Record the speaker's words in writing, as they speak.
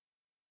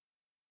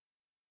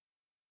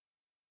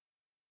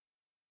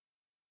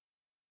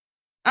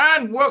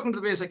And welcome to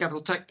the VSA Capital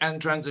Tech and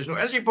Transitional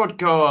Energy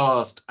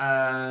Podcast.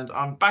 And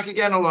I'm back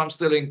again, although I'm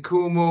still in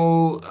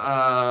Cornwall.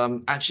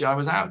 Actually, I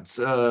was out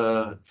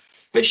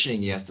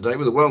fishing yesterday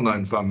with a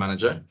well-known fund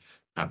manager.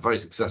 A very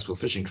successful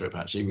fishing trip,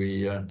 actually.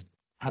 We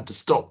had to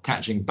stop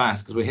catching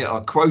bass because we hit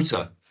our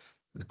quota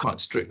with quite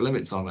strict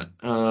limits on it.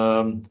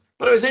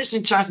 But it was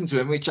interesting chatting to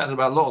him. We chatted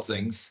about a lot of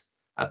things,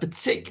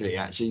 particularly,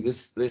 actually, one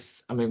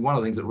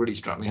of the things that really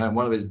struck me home,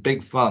 one of his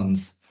big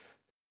funds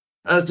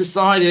has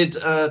decided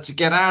to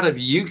get out of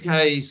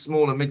UK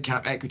small and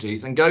mid-cap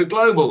equities and go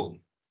global,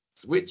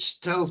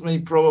 which tells me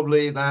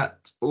probably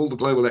that all the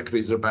global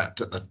equities are about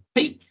at the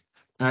peak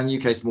and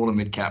UK small and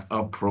mid-cap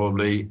are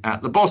probably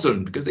at the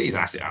bottom, because these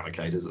asset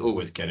allocators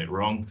always get it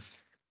wrong.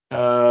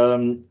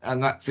 And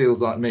that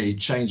feels like me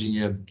changing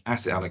your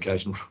asset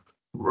allocation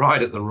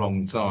right at the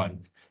wrong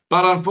time.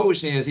 But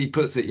unfortunately, as he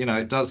puts it,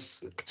 it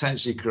does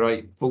potentially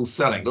create full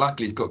selling.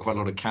 Luckily, he's got quite a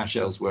lot of cash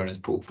elsewhere in his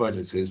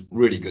portfolio, so he's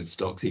really good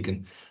stocks he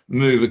can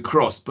move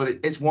across. But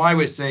it's why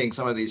we're seeing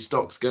some of these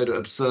stocks go to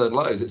absurd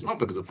lows. It's not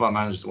because the fund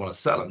managers want to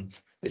sell them.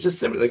 It's just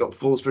simply they've got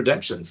forced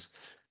redemptions.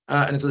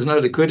 And if there's no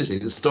liquidity,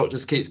 the stock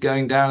just keeps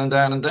going down and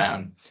down and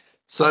down.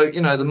 So,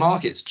 the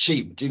market's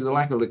cheap due to the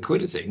lack of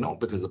liquidity, not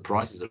because the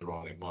prices are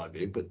wrong, in my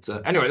view. But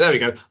anyway, there we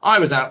go. I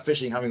was out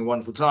fishing, having a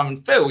wonderful time.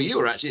 And Phil, you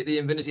were actually at the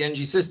Invinity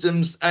Energy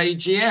Systems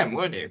AGM,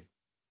 weren't you?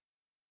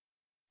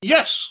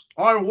 Yes,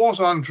 I was,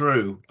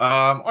 Andrew.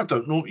 I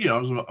don't know, I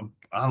was an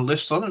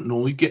analyst. I don't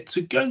normally get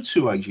to go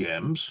to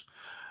AGMs.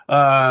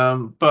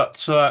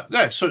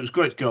 Yeah, so it was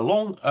great to go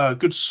along.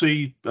 Good to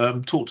see,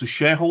 talk to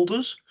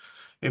shareholders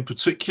in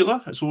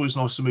particular. It's always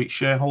nice to meet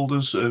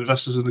shareholders,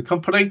 investors in the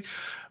company.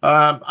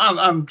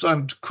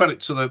 And credit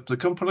to the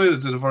company. They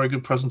did a very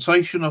good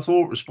presentation, I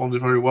thought,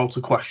 responded very well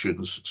to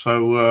questions.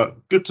 So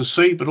good to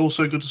see, but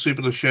also good to see a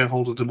bit of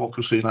shareholder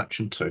democracy in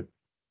action too.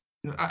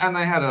 And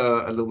they had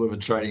a little bit of a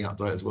trading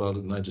update as well,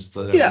 didn't they? Just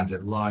so everything's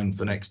in line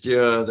for next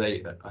year.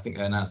 I think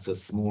they announced a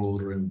small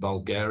order in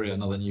Bulgaria,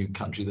 another new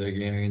country they're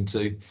getting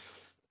into.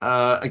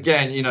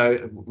 Again,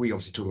 we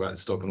obviously talk about the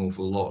stock an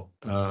awful lot.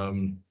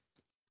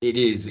 It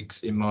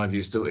is, in my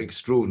view, still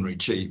extraordinarily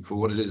cheap for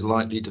what it is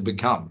likely to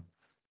become.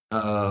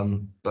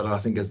 But I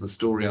think as the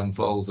story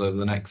unfolds over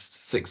the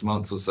next 6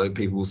 months or so,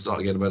 people will start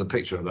to get a better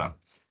picture of that.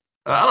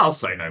 And I'll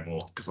say no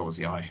more, because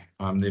obviously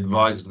I'm the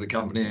advisor to the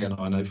company and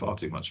I know far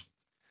too much.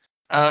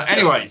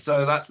 Anyway,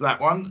 so that's that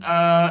one. Anyway,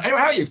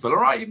 how are you, Phil? All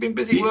right? You've been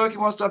busy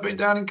working whilst I've been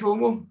down in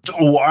Cornwall?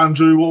 Oh,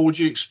 Andrew, what would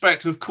you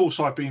expect? Of course,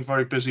 I've been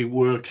very busy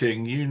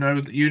working. You know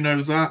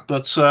that.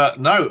 But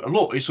no,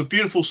 look, it's a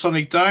beautiful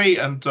sunny day,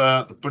 and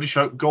the British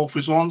Open golf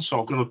is on, so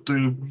I've got to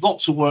do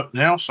lots of work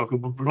now, so I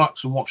can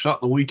relax and watch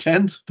that the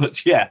weekend.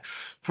 But yeah,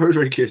 very,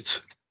 very good.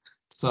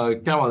 So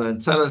come on then,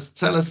 tell us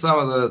some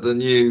of the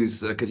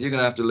news, because you're going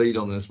to have to lead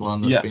on this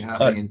one that's been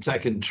happening in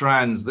tech and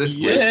trans this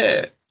week.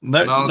 Yeah.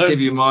 And I'll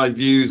give you my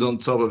views on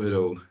top of it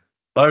all.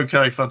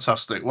 Okay,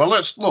 fantastic. Well,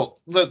 let's look.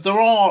 There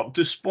are,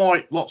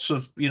 despite lots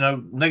of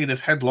negative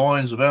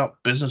headlines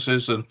about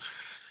businesses and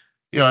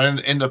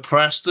in the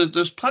press,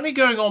 there's plenty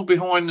going on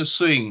behind the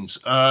scenes.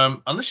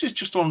 And this is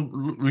just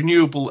on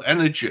renewable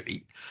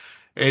energy.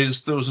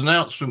 There was an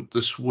announcement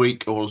this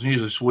week, or was news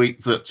this week,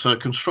 that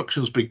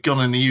construction's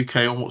begun in the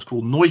UK on what's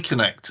called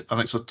NeuConnect, and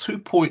it's a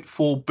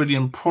 2.4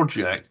 billion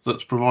project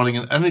that's providing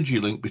an energy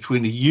link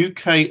between the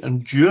UK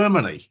and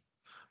Germany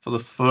for the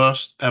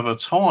first ever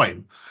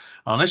time.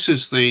 And this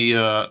is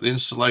the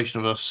installation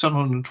of a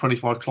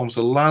 725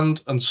 kilometre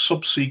land and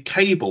subsea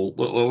cable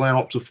that will allow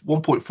up to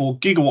 1.4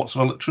 gigawatts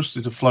of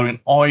electricity to flow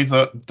in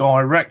either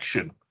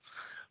direction.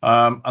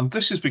 And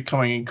this is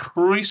becoming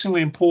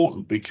increasingly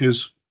important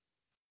because,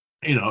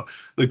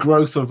 the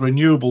growth of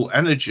renewable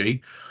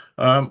energy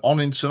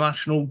on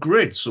international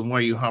grids, and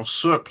where you have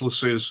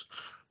surpluses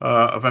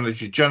of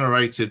energy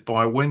generated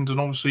by wind, and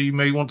obviously you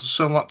may want to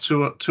sell that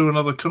to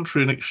another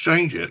country and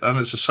exchange it. And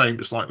it's the same.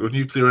 It's like with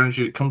nuclear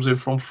energy that comes in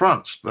from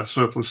France. There's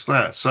surplus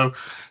there. So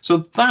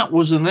that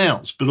was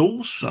announced. But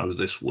also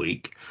this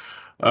week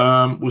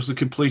was the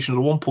completion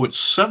of the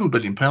 £1.7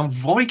 billion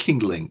Viking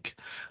Link.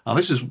 Now,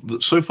 this is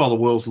so far the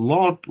world's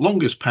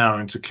longest power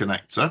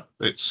interconnector.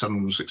 It's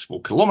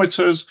 764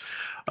 kilometres,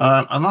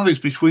 and that is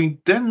between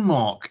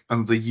Denmark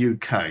and the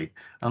UK.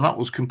 And that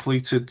was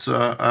completed.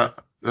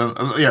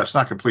 It's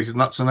now completed,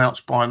 and that's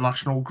announced by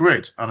National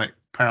Grid, and it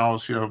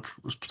powers,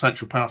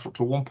 potential power for up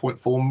to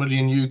 1.4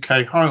 million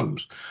UK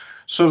homes.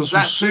 So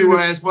that's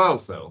two-way as well,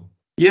 Phil.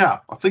 Yeah,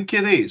 I think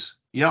it is.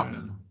 Yeah.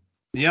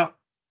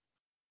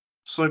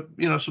 So,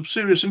 some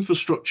serious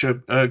infrastructure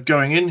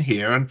going in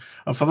here. And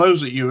for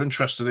those that you're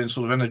interested in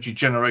sort of energy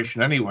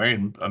generation anyway,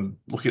 and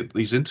look at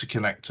these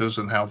interconnectors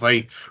and how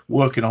they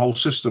work in a whole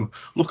system,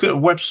 look at a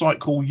website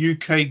called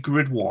UK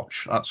Grid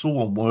Watch. That's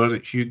all one word.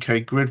 It's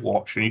UK Grid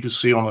Watch. And you can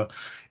see on an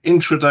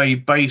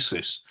intraday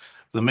basis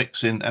the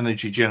mix in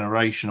energy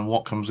generation and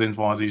what comes in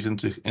via these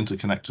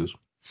interconnectors.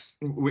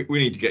 We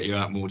need to get you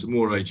out more to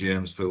more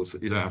AGMs, Phil, so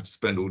you don't have to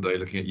spend all day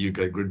looking at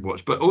UK Grid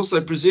Watch. But also,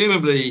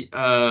 presumably,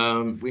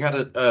 we had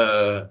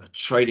a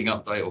trading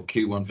update or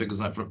Q1 figures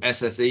from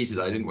SSE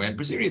today, didn't we? And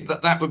presumably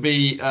that would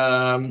be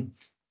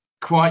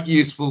quite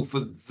useful for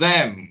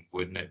them,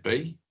 wouldn't it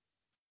be?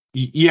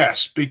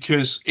 Yes,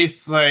 because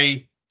if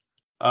they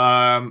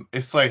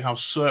have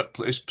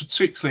surplus,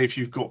 particularly if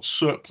you've got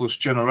surplus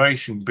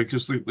generation,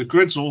 because the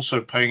grid's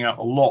also paying out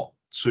a lot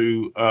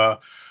to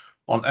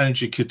on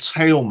energy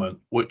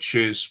curtailment, which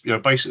is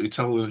basically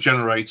telling the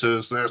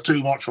generators there's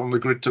too much on the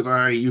grid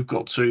today. You've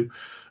got to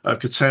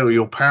curtail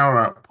your power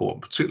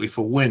output, particularly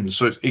for wind.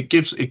 So it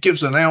gives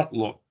an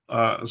outlet,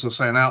 as I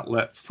say, an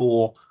outlet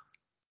for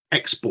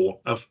export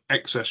of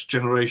excess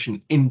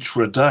generation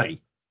intraday.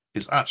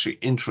 It's actually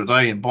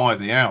intraday and by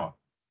the hour.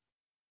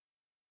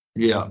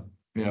 Yeah.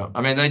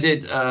 I mean, they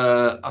did.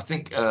 I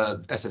think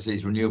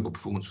SSE's renewable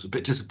performance was a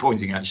bit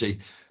disappointing. Actually,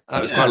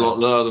 it was quite a lot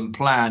lower than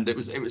planned. It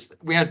was.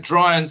 We had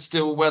dry and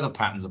still weather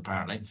patterns.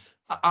 Apparently,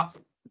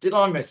 did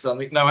I miss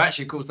something? No,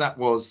 actually, of course, that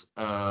was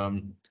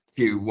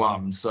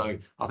Q1. So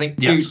I think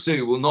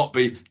Q2 will not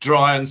be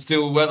dry and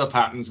still weather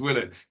patterns, will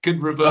it?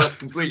 Could reverse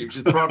completely, which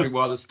is probably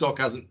why the stock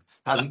hasn't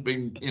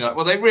been.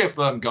 Well, they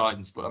reaffirmed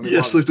guidance, but I mean,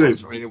 yes, they do.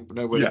 Really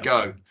know where to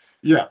go.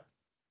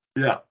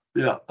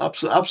 Yeah,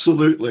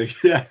 absolutely.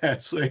 Yeah,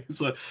 so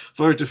it's a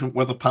very different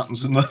weather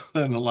patterns in the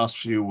last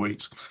few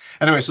weeks.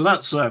 Anyway, so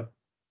that's a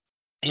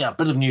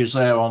bit of news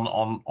there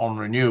on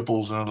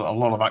renewables and a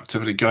lot of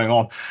activity going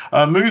on.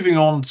 Moving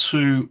on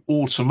to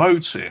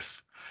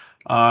automotive,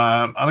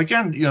 and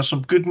again,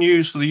 some good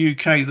news for the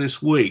UK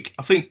this week.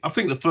 I think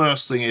the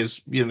first thing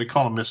is, the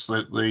Economist,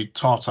 the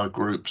Tata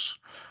Group's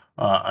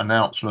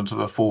announcement of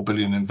a 4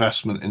 billion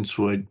investment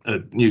into a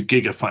new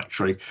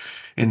gigafactory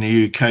in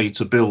the UK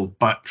to build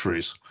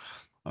batteries.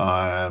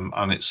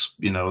 And it's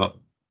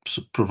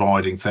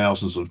providing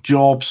thousands of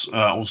jobs.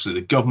 Obviously,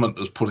 the government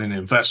has put in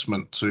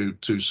investment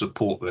to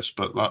support this,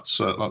 but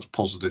that's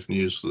positive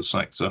news for the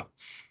sector.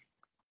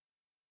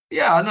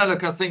 Yeah, no,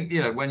 look, I think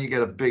when you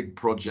get a big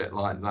project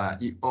like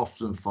that, you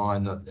often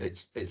find that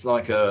it's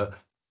like I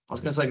was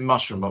going to say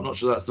mushroom, but I'm not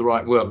sure that's the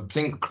right word. But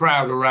things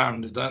crowd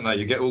around it, don't they?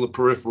 You get all the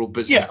peripheral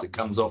business that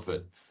comes off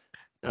it.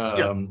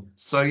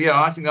 So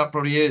I think that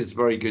probably is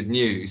very good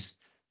news.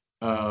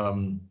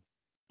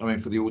 I mean,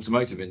 for the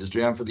automotive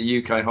industry and for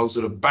the UK whole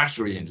sort of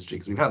battery industry,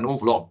 because we've had an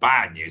awful lot of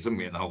bad news, haven't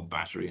we, in the whole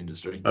battery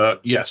industry?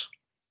 Yes.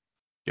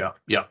 Yeah,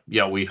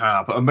 we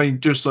have. I mean,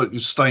 just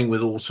staying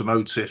with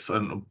automotive,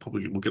 and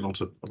probably we'll get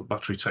onto the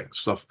battery tech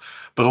stuff,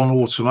 but on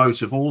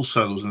automotive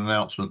also, there was an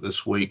announcement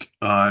this week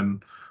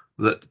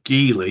that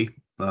Geely,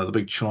 the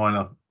big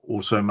China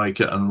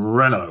automaker, and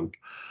Renault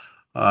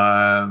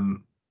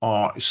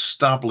are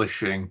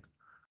establishing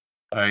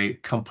a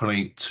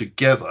company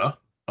together,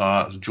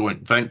 as a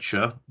joint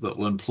venture that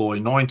will employ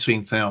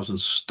 19,000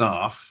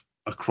 staff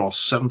across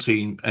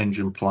 17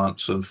 engine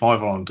plants and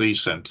 5 R&D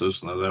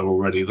centres. Now, they're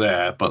already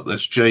there, but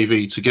this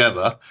JV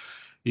together,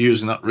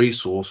 using that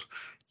resource,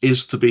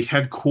 is to be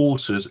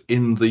headquartered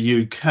in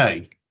the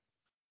UK.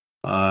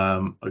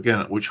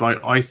 Again, which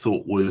I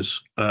thought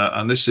was,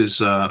 and this is,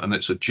 and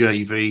it's a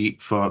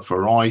JV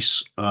for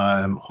ICE,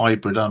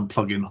 hybrid and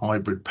plug-in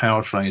hybrid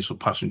powertrains for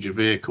passenger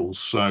vehicles.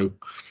 So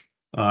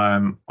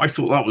I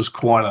thought that was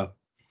quite a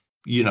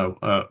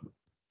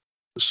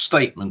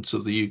statement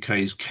of the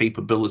UK's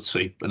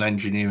capability and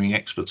engineering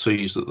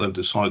expertise that they've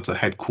decided to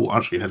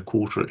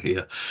headquarter it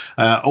here.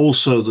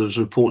 Also, there's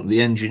a report in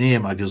the Engineer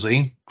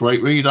magazine,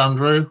 great read,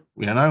 Andrew,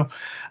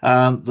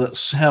 that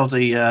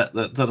Saudi,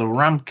 that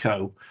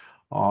Aramco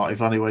are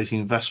evaluating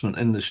investment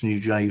in this new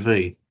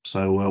JV.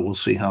 So we'll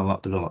see how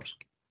that develops.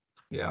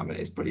 Yeah, I mean,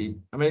 it's pretty.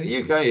 I mean,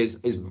 the UK is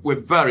we're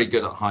very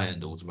good at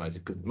high-end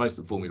automotive because most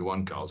of the Formula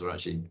One cars are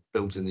actually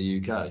built in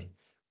the UK.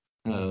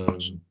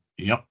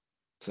 Yep.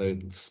 So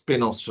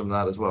spin-offs from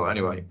that as well.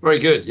 Anyway, very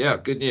good. Yeah,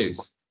 good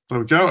news. There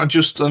we go. And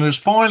there's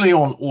finally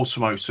on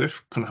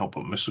automotive, couldn't help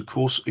but miss, of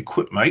course,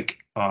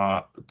 Equipmake,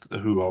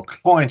 who are a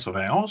client of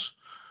ours.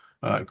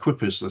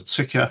 Equip is the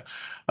ticker.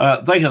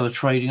 They had a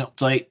trading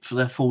update for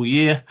their full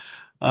year,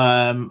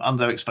 and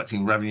they're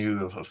expecting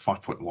revenue of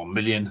 5.1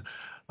 million.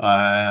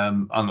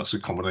 And that's a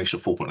combination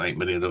of 4.8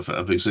 million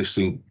of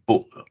existing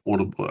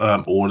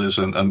orders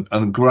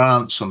and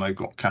grants, and they've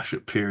got cash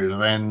at period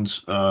end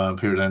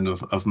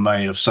of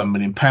May of £7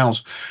 million.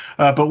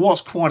 But what's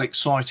quite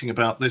exciting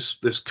about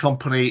this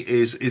company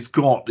is it's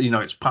got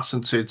its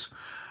patented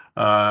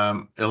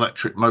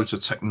electric motor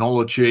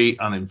technology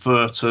and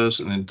inverters,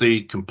 and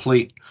indeed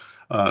complete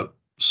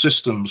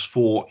systems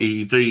for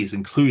EVs,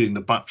 including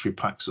the battery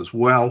packs as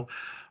well.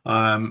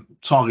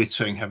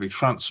 Targeting heavy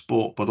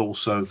transport, but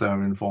also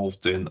they're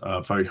involved in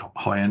very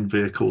high-end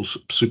vehicles,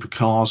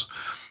 supercars,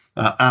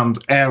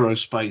 and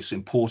aerospace,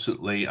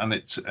 importantly. And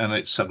it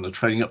said in the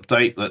trading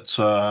update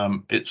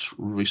that it's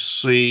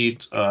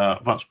received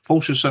advanced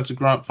propulsion center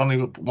grant funding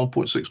of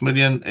 1.6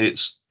 million.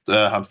 It's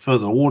had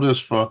further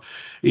orders for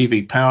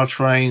EV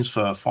powertrains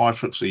for fire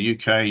trucks in the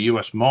UK,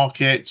 US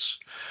markets.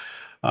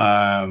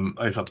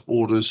 They've had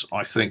orders,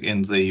 I think,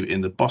 in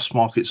the bus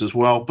markets as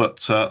well,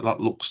 but that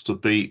looks to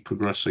be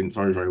progressing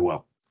very, very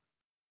well.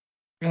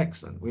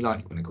 Excellent. We like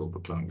it when a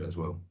corporate client goes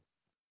well.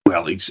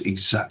 Well,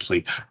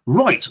 exactly.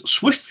 Right.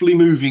 Swiftly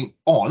moving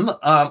on.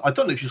 I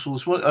don't know if you saw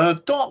this one.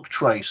 Dark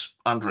Trace,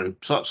 Andrew.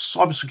 So that's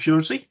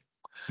cybersecurity.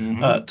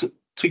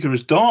 Ticker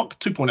is Dark,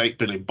 2.8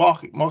 billion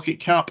market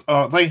cap.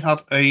 They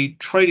had a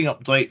trading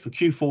update for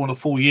Q4 and the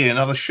full year.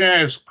 Now the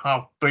shares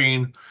have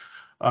been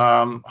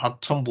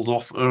had tumbled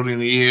off early in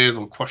the year.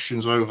 There were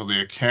questions over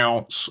the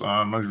accounts.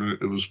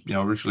 It was,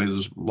 originally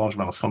there's a large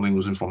amount of funding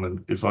was in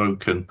from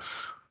Evoke and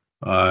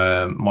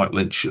Mike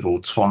Lynch at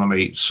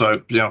Autonomy.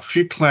 So, a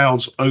few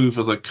clouds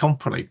over the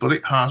company, but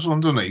it has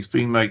underneath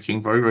been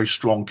making very, very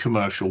strong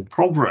commercial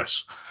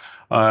progress.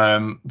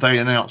 They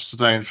announced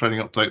today in a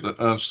trading update that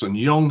Ernst &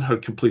 Young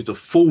had completed a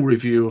full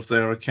review of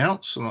their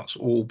accounts, and that's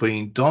all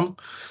been done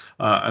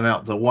and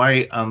out of the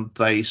way. And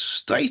they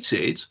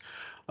stated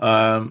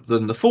that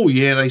in the full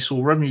year, they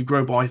saw revenue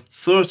grow by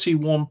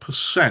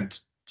 31%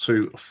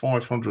 to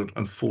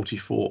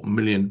 $544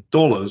 million,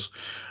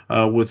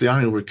 with the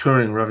annual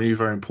recurring revenue,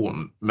 very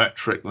important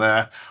metric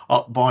there,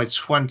 up by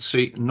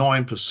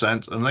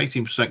 29% and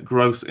 18%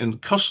 growth in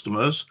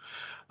customers.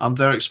 And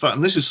they're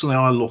expecting, this is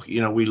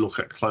something we look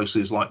at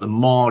closely, is like the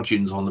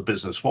margins on the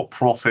business, what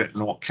profit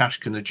and what cash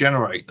can they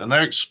generate. And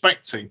they're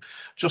expecting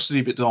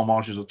adjusted EBITDA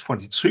margins of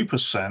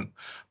 22%,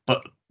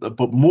 but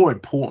more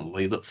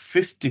importantly, that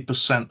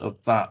 50%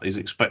 of that is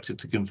expected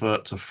to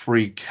convert to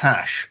free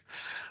cash.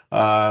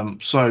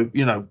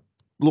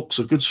 Looks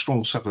a good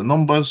strong set of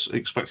numbers,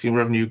 expecting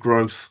revenue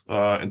growth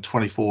in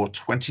 24,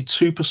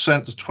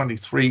 22% to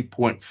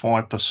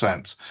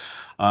 23.5%.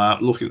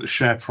 Looking at the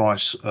share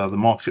price, the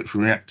market's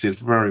reacted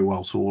very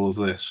well to all of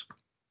this.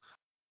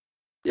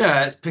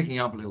 Yeah, it's picking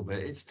up a little bit.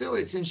 It's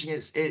interesting.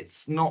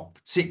 It's not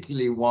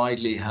particularly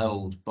widely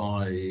held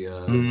by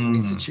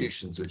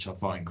institutions, which I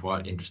find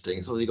quite interesting.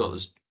 It's obviously got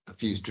a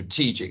few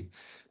strategic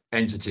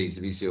entities,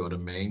 if you see what I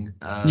mean.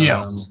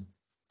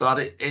 But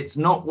it's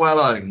not well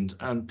owned,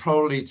 and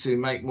probably to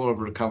make more of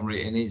a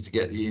recovery, it needs to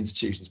get the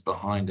institutions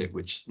behind it,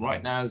 which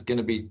right now is going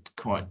to be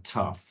quite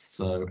tough.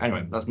 So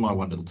anyway, that's my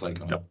one little take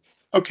on it.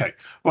 Okay,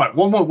 right.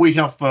 One more we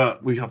have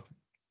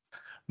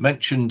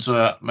mentioned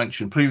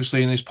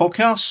previously in this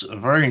podcast. A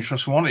very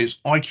interesting one is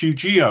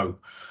IQGO.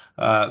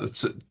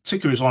 The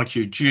ticker is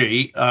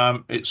IQG.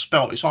 It's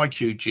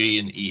IQG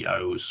and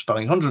EO. It's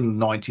spelling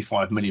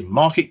 195 million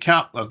market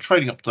cap. A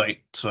trading update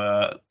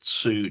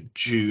to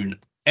June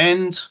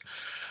end.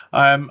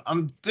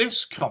 And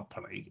this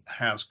company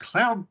has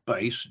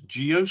cloud-based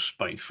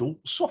geospatial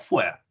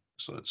software.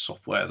 So it's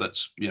software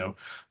that's,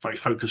 very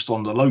focused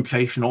on the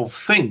location of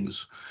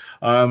things.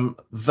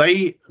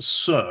 They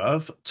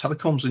serve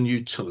telecoms and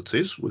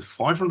utilities with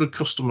 500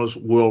 customers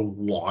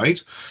worldwide,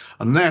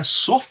 and their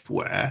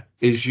software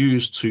is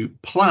used to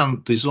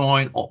plan,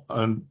 design,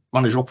 and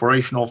manage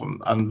operation of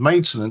and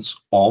maintenance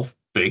of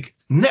big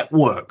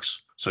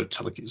networks. So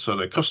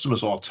their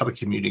customers are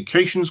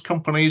telecommunications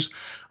companies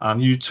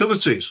and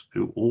utilities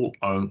who all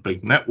own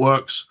big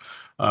networks,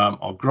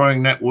 are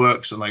growing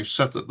networks, and they've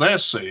said that they're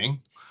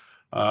seeing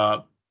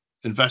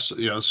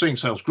seeing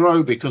sales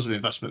grow because of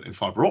investment in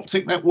fiber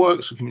optic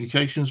networks and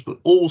communications, but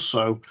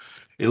also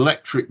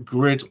electric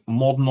grid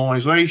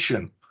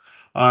modernization.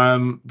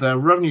 Their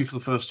revenue for the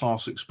first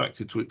half is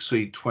expected to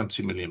exceed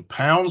 £20 million,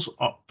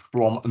 up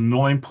from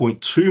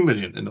 9.2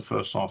 million in the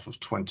first half of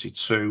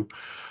 22.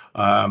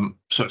 So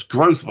it's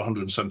growth of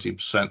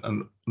 117%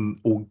 and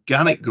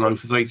organic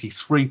growth of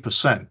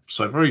 83%.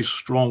 So very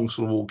strong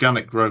sort of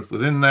organic growth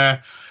within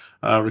there.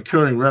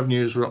 Recurring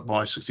revenues are up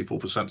by 64% to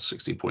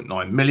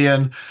 16.9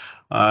 million.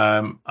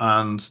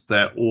 And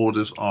their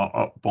orders are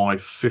up by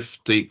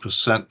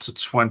 50% to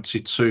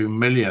 22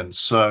 million.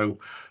 So,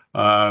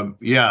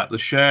 the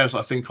shares,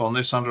 I think on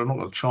this, Andrew, I'm not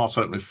got a chart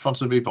open in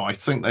front of me, but I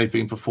think they've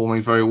been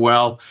performing very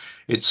well.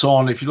 It's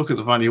on, if you look at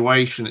the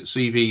valuation, it's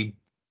EV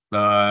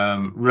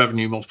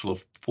revenue multiple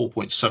of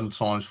 4.7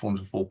 times,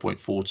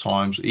 4.4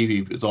 times,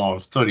 EV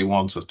of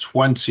 31 to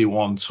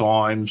 21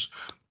 times.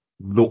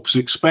 Looks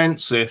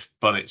expensive,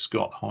 but it's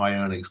got high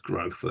earnings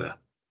growth there.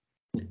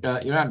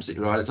 You're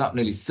absolutely right. It's up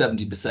nearly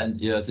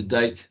 70% year to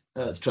date.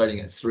 It's trading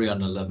at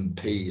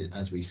 311p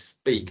as we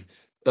speak,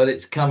 but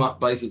it's come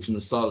up basically from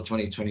the start of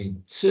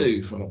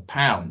 2022 from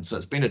 £1. So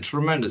it's been a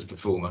tremendous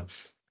performer.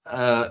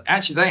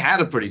 Actually, they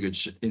had a pretty good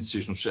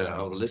institutional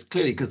shareholder list,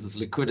 clearly because there's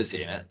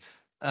liquidity in it.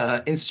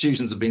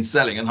 Institutions have been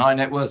selling and high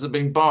net worths have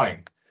been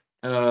buying,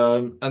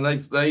 and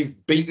they've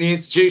beat the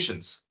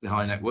institutions, the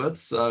high net worth.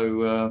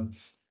 So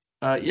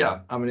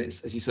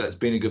it's, as you said, it's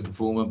been a good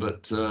performer,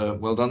 but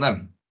well done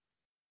them.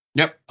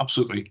 Yep,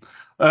 absolutely.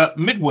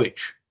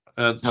 Midwich.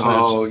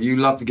 You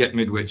love to get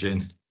Midwich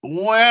in.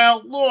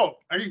 Well, look,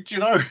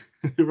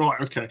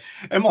 right, okay.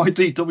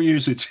 MIDW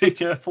is a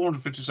ticker,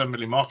 457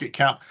 million market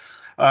cap,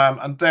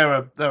 and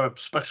they're a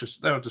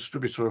specialist. They're a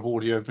distributor of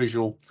audio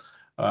visual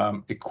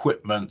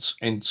equipment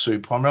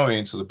primarily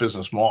into the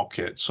business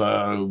market. So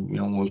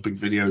all those big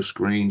video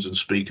screens and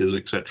speakers,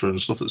 etc., and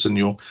stuff that's in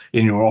your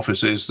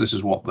offices. This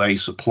is what they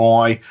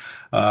supply,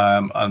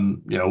 and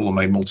all the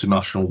main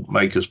multinational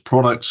makers'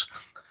 products.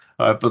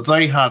 But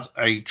they had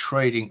a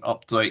trading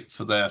update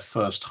for their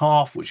first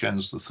half, which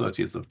ends the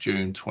 30th of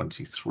June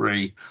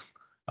 23,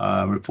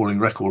 reporting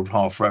record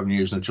half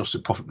revenues and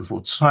adjusted profit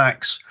before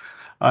tax.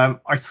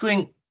 I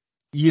think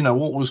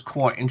what was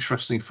quite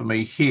interesting for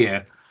me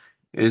here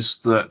is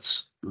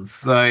that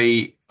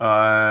they,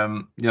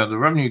 the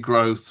revenue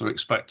growth they're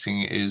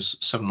expecting is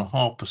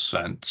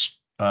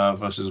 7.5%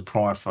 versus the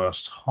prior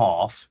first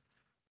half,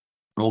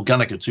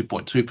 organic at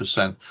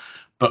 2.2%.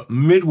 But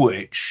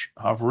Midwich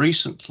have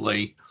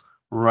recently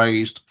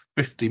raised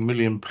 £50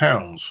 million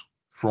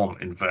from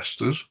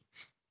investors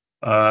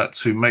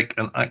to make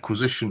an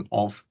acquisition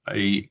of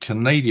a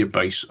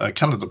Canada-based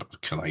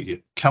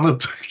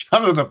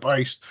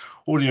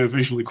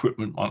audiovisual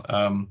equipment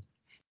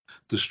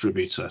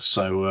distributor.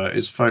 So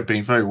it's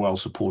been very well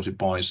supported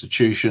by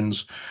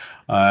institutions,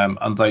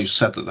 and they've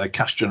said that their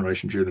cash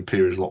generation during the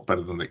period is a lot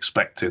better than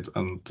expected,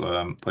 and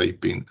they've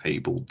been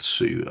able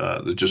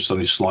to they just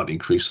only slightly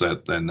increase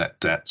their net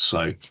debt.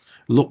 So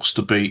looks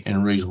to be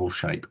in reasonable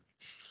shape.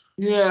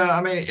 Yeah,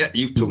 I mean,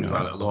 you've talked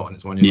about it a lot, and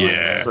it's one of your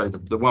lines. You say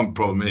the one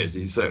problem is,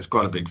 you say it's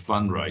quite a big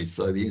fundraise,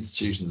 so the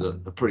institutions are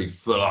pretty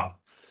full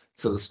up.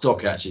 So the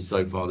stock actually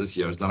so far this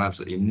year has done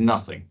absolutely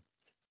nothing.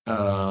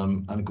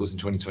 And of course, in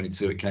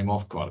 2022, it came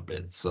off quite a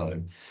bit.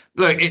 So,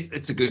 look,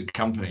 it's a good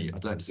company. I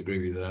don't disagree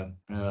with you there,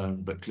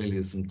 but clearly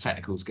there's some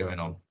technicals going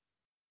on.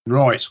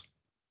 Right.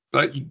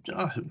 Well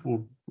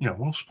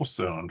spotted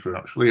there, Andrew,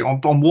 actually.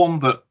 On one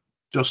that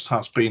just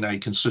has been a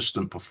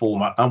consistent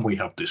performer, and we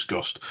have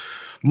discussed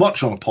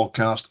much on the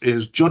podcast,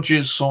 is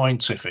Judges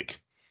Scientific.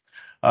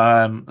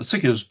 The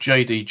ticker's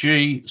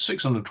JDG,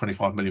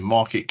 625 million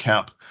market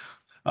cap.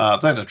 They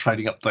had a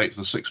trading update for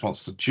the 6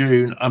 months to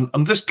June,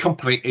 and this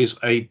company is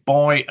a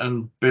buy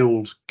and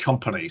build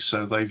company.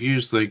 So they've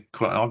used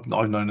I've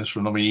known this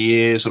for a number of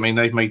years. I mean,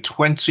 they've made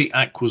 20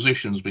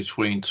 acquisitions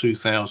between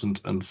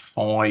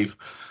 2005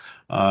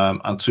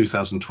 and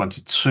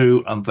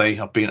 2022, and they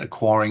have been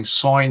acquiring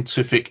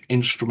scientific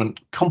instrument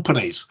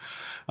companies.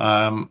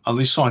 And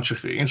these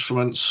scientific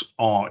instruments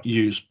are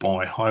used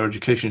by higher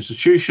education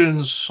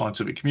institutions,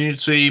 scientific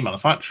community,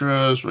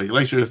 manufacturers,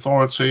 regulatory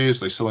authorities.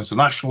 They sell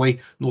internationally,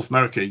 North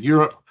America,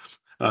 Europe.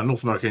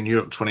 North America and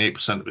Europe,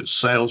 28% of its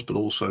sales, but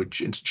also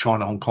into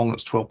China, Hong Kong,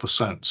 that's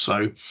 12%.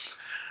 So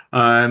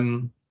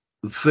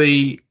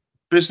the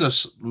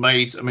business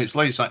made, its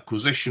latest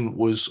acquisition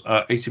was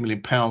 £80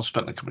 million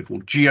spent in a company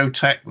called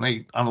Geotech, and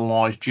they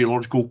analysed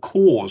geological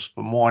cores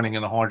for mining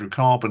and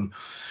hydrocarbon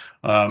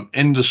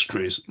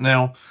industries.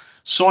 Now,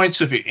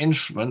 scientific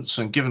instruments,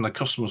 and given the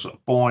customers that are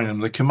buying them,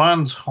 they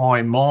command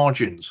high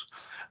margins.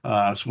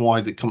 That's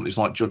why the companies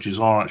like Judges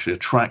are actually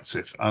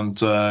attractive.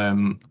 And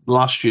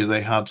last year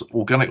they had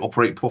organic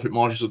operating profit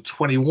margins of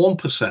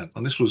 21%,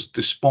 and this was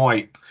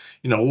despite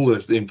all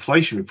of the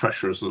inflationary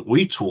pressures that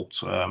we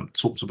talked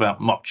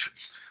about much.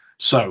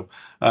 So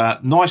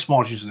nice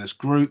margins in this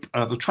group.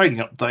 The trading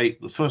update,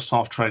 the first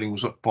half trading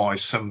was up by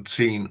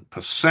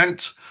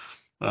 17%.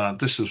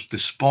 This is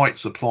despite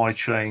some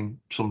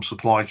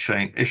supply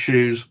chain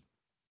issues.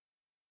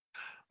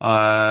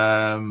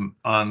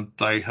 And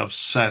they have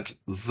said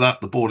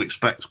that the board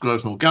expects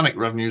growth in organic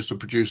revenues to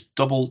produce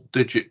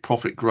double-digit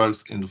profit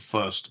growth in the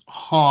first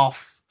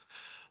half,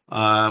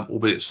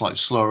 albeit slightly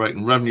slower rate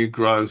in revenue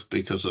growth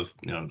because of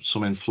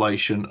some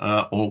inflation.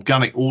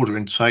 Organic order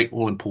intake,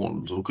 all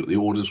important to look at the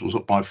orders, was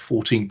up by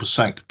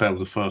 14% compared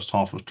with the first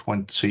half of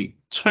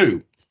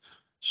 22.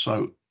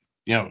 So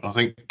I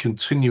think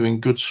continuing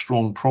good,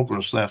 strong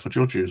progress there for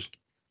Judges.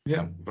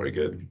 Yeah, very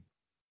good.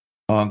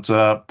 And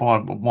by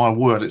my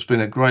word, it's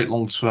been a great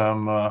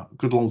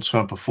good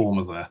long-term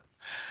performer there.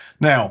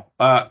 Now,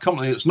 a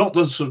company that's not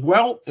done so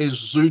well is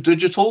Zoo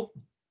Digital.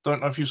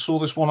 Don't know if you saw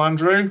this one,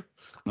 Andrew.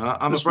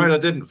 I'm afraid I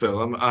didn't,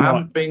 Phil. I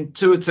haven't been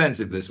too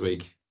attentive this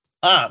week.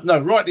 No,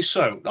 rightly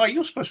so. No,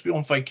 you're supposed to be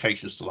on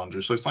vacation still,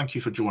 Andrew, so thank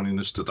you for joining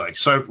us today.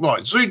 So,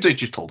 right, Zoo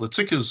Digital, the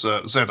ticker's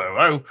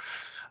ZOO.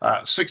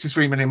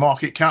 63 million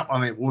market cap,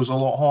 and it was a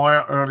lot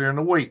higher earlier in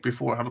the week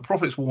before it had a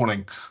profits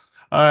warning.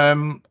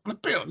 It's a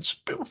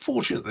bit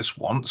unfortunate, this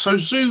one. So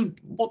Zoo,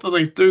 what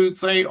do?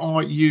 They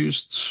are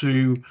used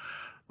to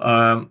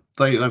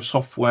they have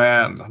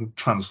software and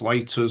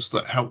translators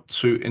that help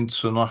to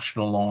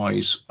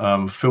internationalize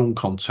film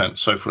content.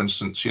 So for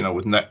instance,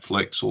 with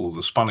Netflix, all of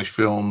the Spanish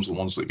films, the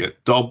ones that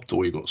get dubbed,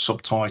 or you've got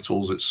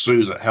subtitles, it's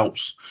Zoo that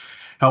helps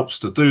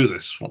to do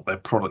this, what their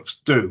products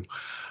do.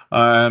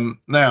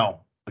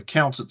 Now,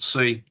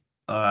 accountancy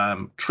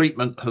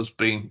treatment has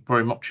been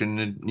very much in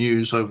the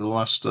news over the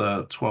last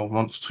 12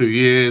 months, 2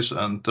 years,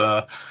 and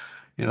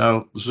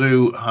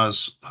Zoo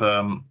has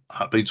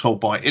been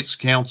told by its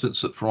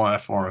accountants that for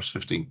IFRS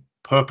 15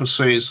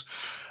 purposes,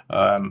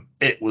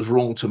 it was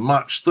wrong to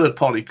match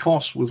third-party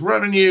costs with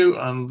revenue,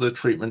 and the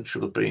treatment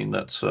should have been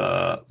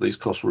that these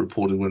costs were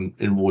reported when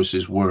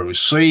invoices were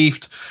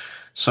received.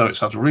 So it's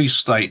had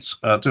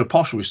to do a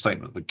partial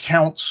restatement of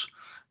accounts,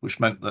 which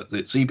meant that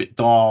its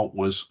EBITDA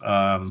was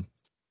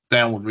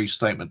downward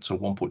restatement to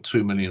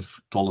 $1.2 million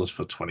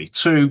for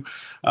 22,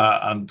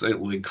 and it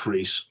will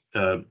increase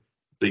in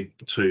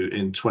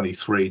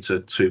 23 to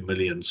 2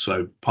 million.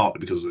 So partly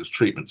because of this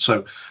treatment.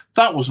 So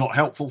that was not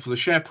helpful for the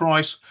share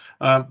price.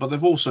 But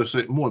they've also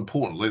said, more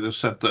importantly, they've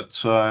said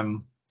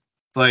that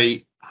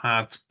they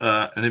had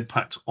an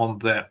impact on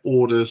their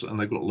orders, and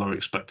they've got lower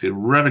expected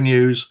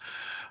revenues.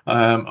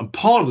 And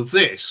part of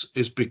this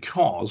is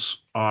because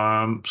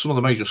some of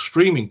the major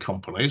streaming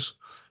companies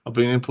have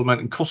been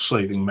implementing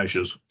cost-saving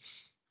measures.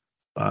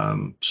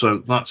 So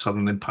that's had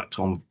an impact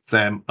on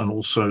them, and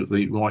also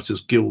the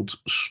Writers Guild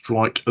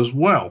strike as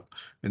well,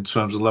 in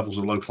terms of levels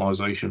of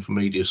localization for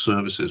media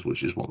services,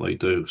 which is what they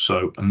do.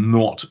 So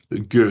not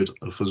good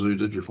for Zoo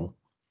Digital.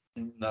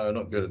 No,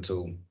 not good at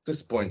all.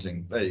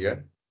 Disappointing. There you go.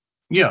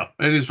 Yeah,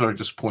 it is very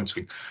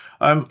disappointing.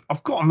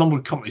 I've got a number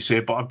of companies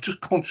here, but I'm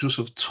just conscious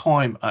of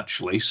time,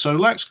 actually. So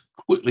let's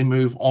quickly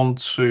move on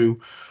to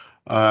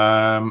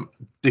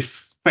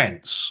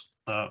defense.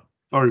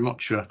 Very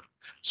much.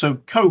 So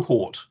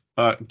Cohort,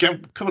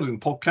 again, covered in the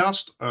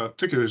podcast.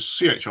 Ticker is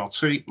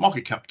CHRT,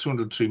 market cap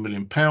 £202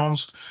 million.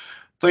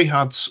 They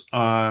had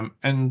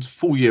end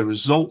full year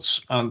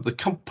results, and the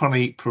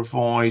company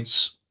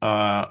provides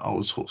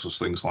all sorts of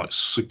things like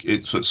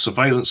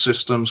surveillance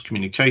systems,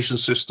 communication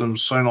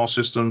systems, sonar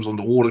systems,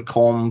 underwater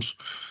comms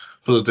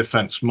for the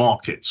defense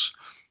markets.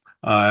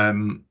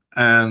 And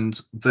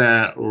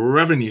their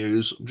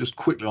revenues, just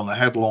quickly on the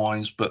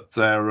headlines, but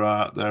their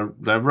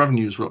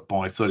revenues were up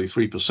by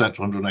 33%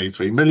 to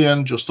 183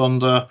 million, just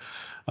under.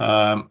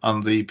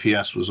 And the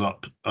EPS was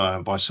up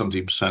by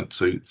 17%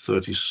 to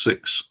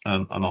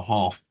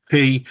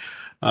 36.5p.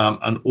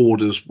 And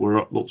orders were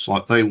up, looks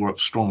like they were up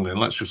strongly. And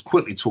let's just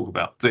quickly talk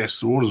about this.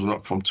 The orders were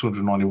up from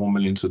 291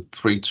 million to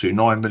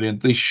 329 million.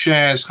 These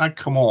shares had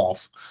come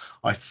off,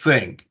 I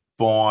think,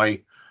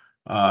 by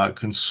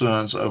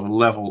concerns over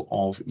level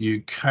of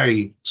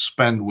UK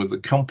spend with the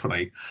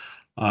company.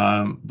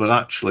 But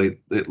actually,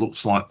 it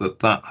looks like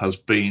that has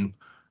been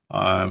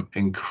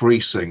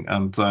increasing,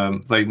 and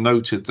they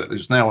noted that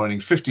it's now earning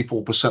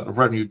 54% of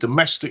revenue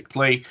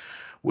domestically,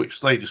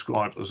 which they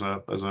described as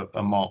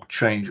a marked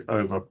change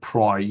over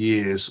prior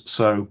years.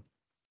 So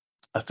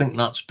I think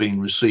that's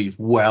been received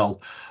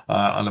well,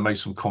 and I made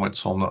some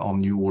comments on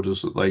new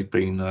orders that they've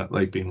been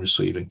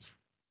receiving.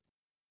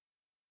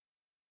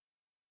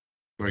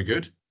 Very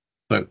good.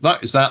 So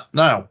that is that.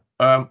 Now,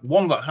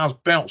 one that has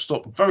bounced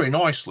up very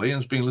nicely and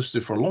has been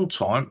listed for a long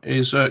time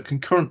is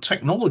Concurrent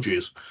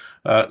Technologies.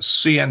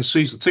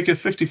 CNC's the ticker,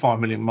 55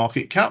 million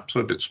market cap, so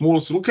a bit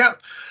smaller to look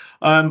at.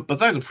 But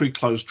they had a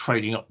pre-closed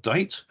trading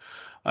update.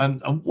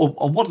 And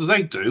what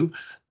do?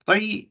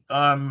 They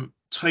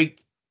take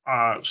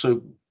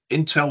so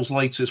Intel's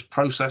latest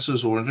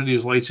processors or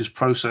NVIDIA's latest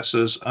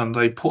processors, and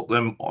they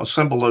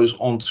assemble those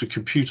onto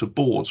computer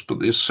boards, but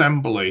the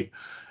assembly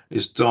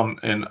is done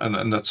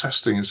and the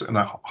testing is in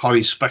a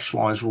highly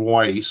specialized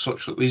way,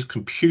 such that these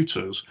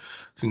computers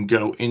can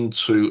go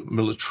into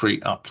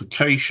military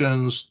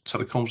applications,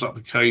 telecoms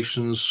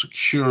applications,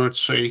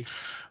 security,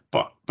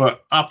 but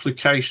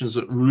applications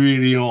that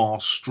really are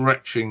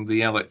stretching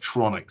the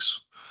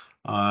electronics.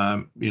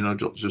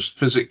 Not just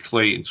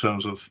physically in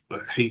terms of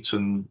heat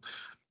and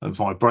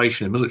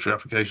vibration in military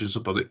applications,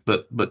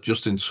 but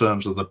just in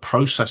terms of the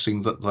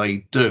processing that they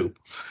do.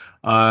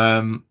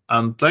 And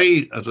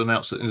they had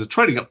announced that in the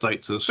trading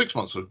update to the 6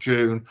 months of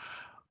June,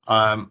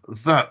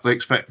 that they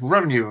expect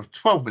revenue of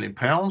 £12 million,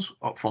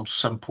 up from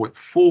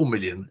 7.4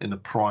 million in the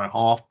prior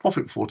half,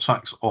 profit before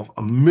tax of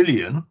 £1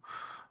 million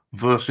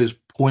versus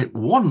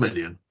 0.1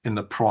 million in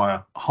the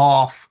prior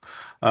half.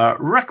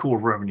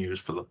 Record revenues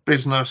for the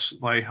business,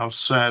 they have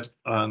said,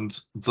 and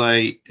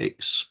they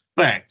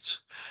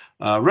expect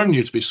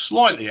revenue to be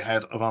slightly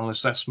ahead of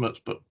analyst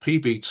estimates, but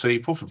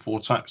PBT, profit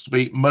before tax, to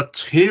be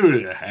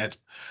materially ahead.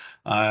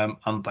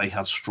 And they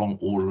had strong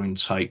order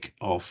intake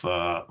of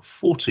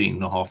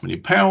 £14.5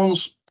 million,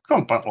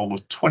 current backlog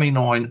of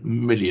 29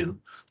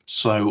 million.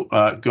 So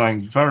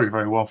going very,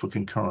 very well for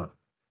Concurrent.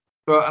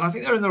 Well, and I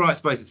think they're in the right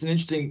space. It's an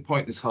interesting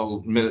point, this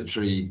whole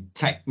military.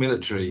 I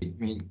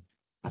mean,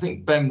 I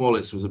think Ben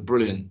Wallace was a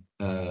brilliant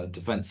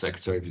defense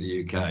secretary for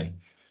the UK.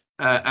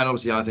 And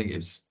obviously, I think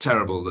it's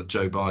terrible that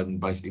Joe Biden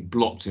basically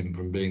blocked him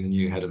from being the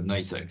new head of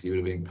NATO, because he would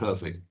have been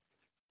perfect.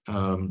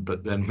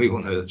 But then we all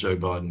know that Joe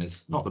Biden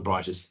is not the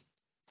brightest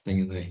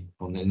thing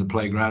in the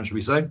playground, should we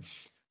say?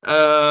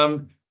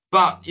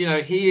 But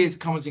he is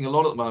commenting a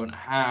lot at the moment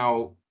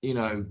how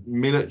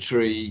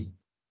military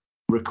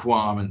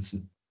requirements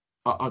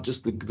are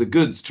just the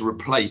goods to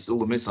replace all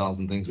the missiles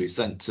and things we've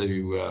sent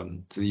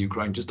to the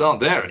Ukraine just aren't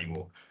there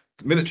anymore.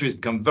 The military has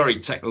become very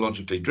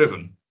technologically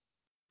driven,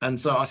 and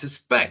so I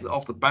suspect that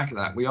off the back of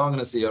that, we are going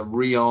to see a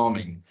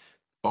rearming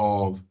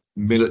of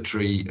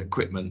military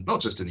equipment,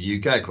 not just in the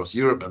UK, across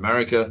Europe,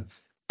 America.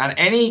 And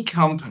any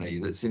company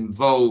that's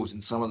involved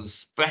in some of the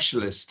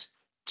specialist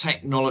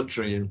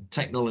technology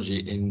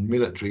in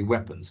military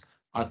weapons,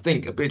 I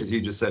think, a bit as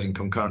you just said in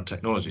Concurrent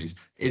Technologies,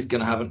 is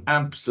going to have an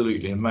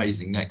absolutely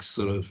amazing next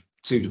sort of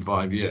 2 to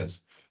 5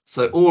 years.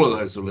 So all of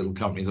those sort of little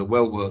companies are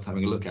well worth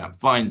having a look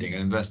at, finding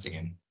and investing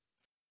in.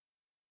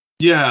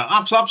 Yeah,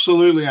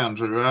 absolutely,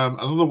 Andrew.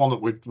 Another one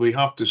that we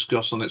have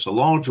discussed, and it's a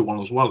larger one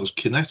as well, is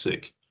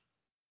Kinetic.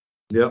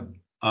 Yeah.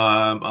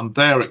 And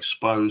they're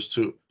exposed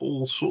to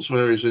all sorts of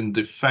areas in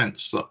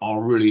defense that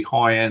are really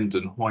high end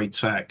and high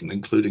tech, and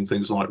including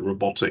things like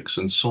robotics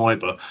and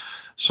cyber.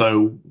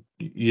 So,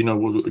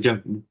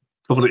 again,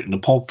 covered it in the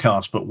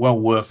podcast, but well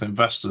worth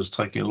investors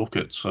taking a look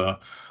at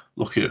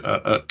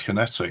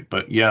Kinetic.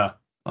 But yeah,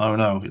 I don't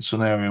know. It's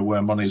an area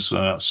where money's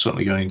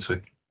certainly going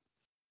to.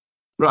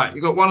 Right,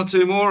 you got one or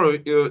two more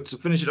to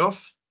finish it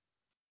off?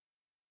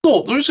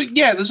 Thought there's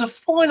a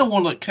final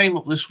one that came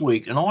up this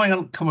week, and I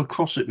haven't come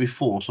across it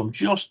before. So I'm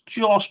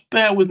just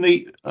bear with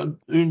me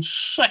in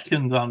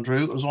second,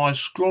 Andrew, as I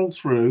scroll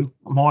through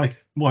my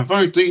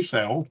very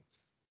detailed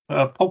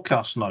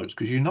podcast notes,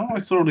 because I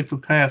thoroughly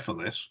prepare for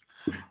this.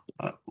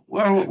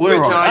 Which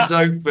I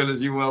don't, Phil,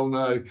 as you well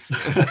know.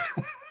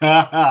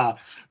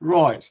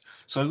 Right.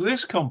 So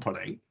this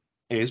company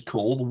is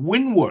called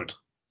Windward.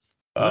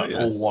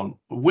 Yes.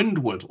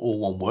 Windward, all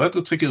one word.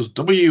 The ticker's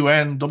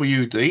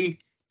WNWD,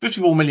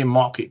 54 million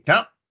market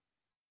cap.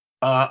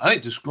 And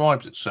it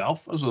describes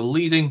itself as a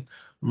leading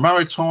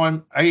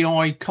maritime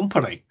AI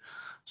company.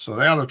 So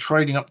they had a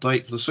trading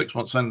update for the 6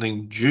 months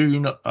ending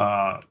June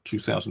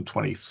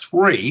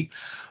 2023.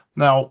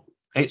 Now,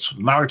 it's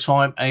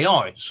maritime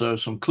AI. So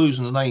some clues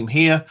in the name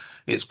here.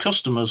 Its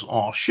customers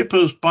are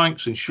shippers,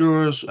 banks,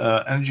 insurers,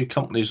 energy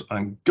companies,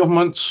 and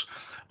governments.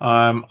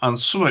 And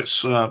some of its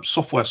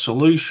software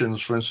solutions,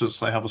 for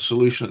instance, they have a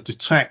solution that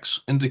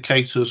detects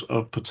indicators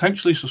of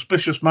potentially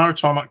suspicious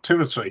maritime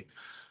activity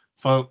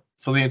for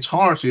the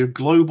entirety of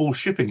global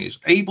shipping. It's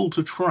able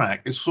to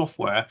track its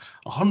software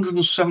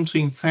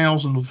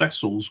 117,000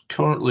 vessels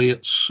currently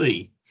at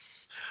sea.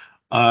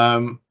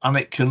 And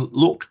it can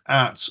look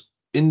at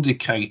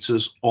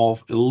indicators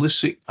of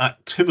illicit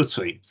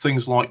activity,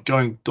 things like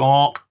going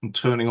dark and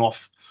turning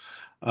off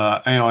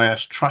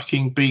AIS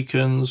tracking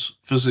beacons,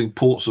 visiting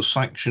ports of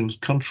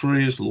sanctioned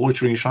countries,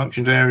 loitering in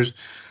sanctioned areas,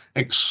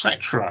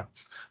 etc.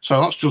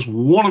 So that's just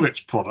one of its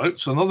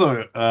products.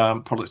 Another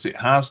product it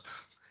has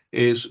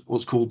is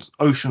what's called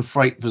ocean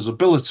freight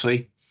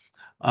visibility,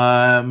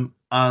 and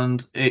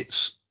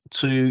it's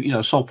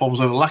to solve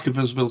problems over lack of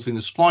visibility in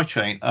the supply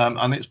chain,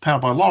 and it's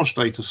powered by large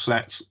data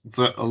sets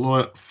that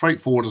alert freight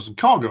forwarders and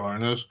cargo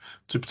owners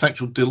to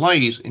potential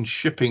delays in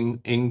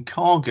shipping in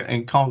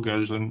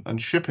cargoes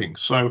and shipping.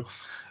 So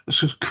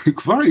it's a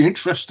very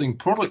interesting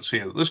product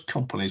here that this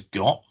company's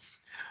got.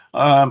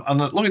 And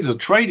looking at the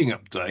trading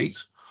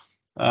update,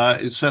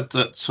 it said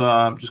that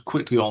just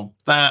quickly on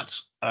that,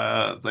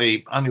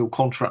 the annual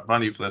contract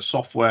value for their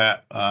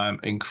software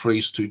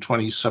increased to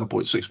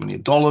 $27.6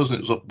 million, and it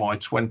was up by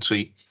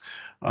 23%.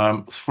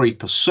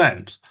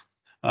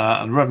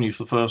 And revenue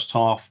for the first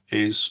half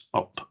is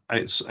up.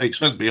 It's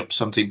expected to be up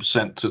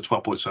 17% to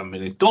 $12.7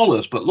 million.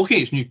 But looking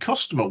at its new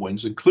customer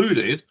wins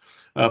included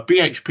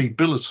BHP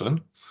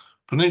Billiton,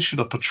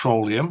 Peninsula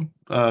Petroleum,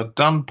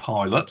 Dan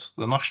Pilot,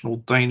 the national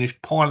Danish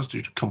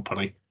pilotage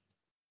company.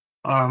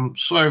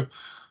 So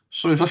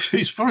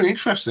it's very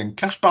interesting.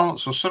 Cash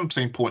balance of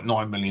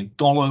 $17.9 million.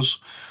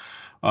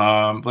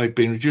 They've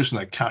been reducing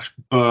their cash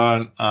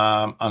burn,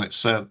 and it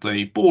said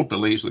the board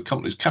believes the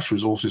company's cash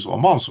resources are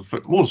more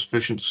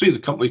sufficient to see the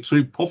company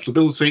to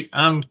profitability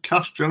and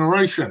cash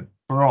generation.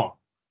 Right.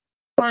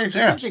 It's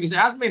interesting because it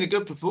hasn't been a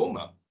good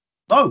performer.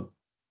 No,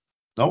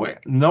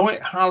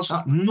 it has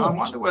not. I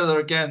wonder whether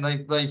again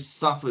they've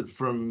suffered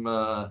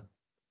from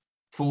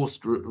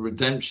forced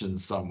redemption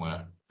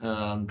somewhere.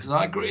 Because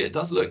I agree, it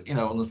does look,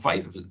 on the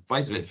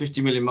face of it,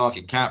 50 million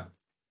market cap,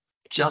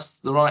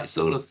 just the right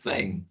sort of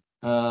thing.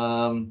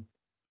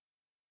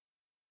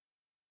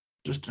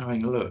 Just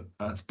having a look.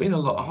 It's been a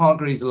lot of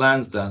Hargreaves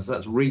Lansdowne, so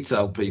that's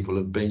retail people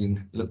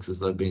looks as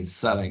though they've been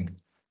selling.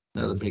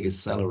 They're the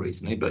biggest seller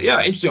recently. But yeah,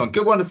 interesting one.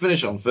 Good one to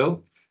finish on,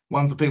 Phil.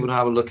 One for people to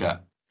have a look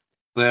at.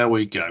 There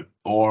we go.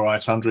 All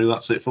right, Andrew,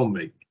 that's it from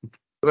me.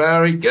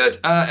 Very good.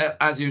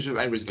 As usual,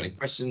 if anybody's got any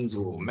questions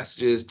or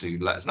messages, to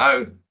let us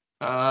know.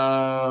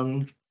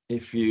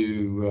 If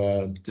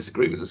you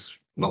disagree with us,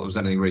 not that there's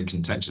anything really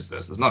contentious there,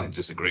 so there's nothing to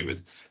disagree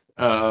with,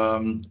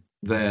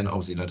 then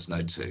obviously let us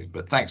know too.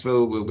 But thanks,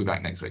 Phil. We'll be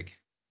back next week.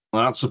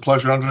 That's a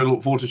pleasure, Andrew.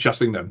 Look forward to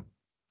chatting then.